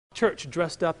Church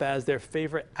dressed up as their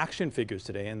favorite action figures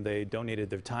today, and they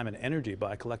donated their time and energy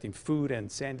by collecting food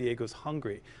and for San Diego's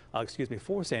Hungry.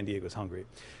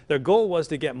 Their goal was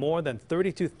to get more than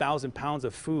 32,000 pounds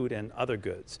of food and other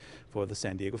goods for the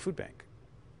San Diego Food Bank.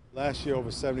 Last year,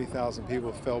 over 70,000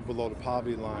 people fell below the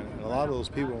poverty line, and a lot of those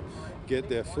people get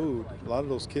their food. A lot of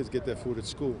those kids get their food at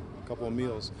school, a couple of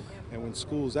meals, and when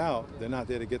school's out, they're not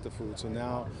there to get the food. So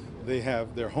now they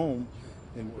have their home,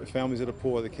 and families that are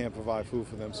poor, they can't provide food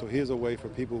for them. So here's a way for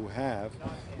people who have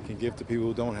can give to people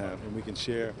who don't have, and we can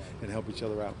share and help each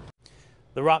other out.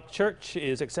 The Rock Church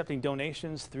is accepting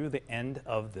donations through the end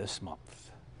of this month.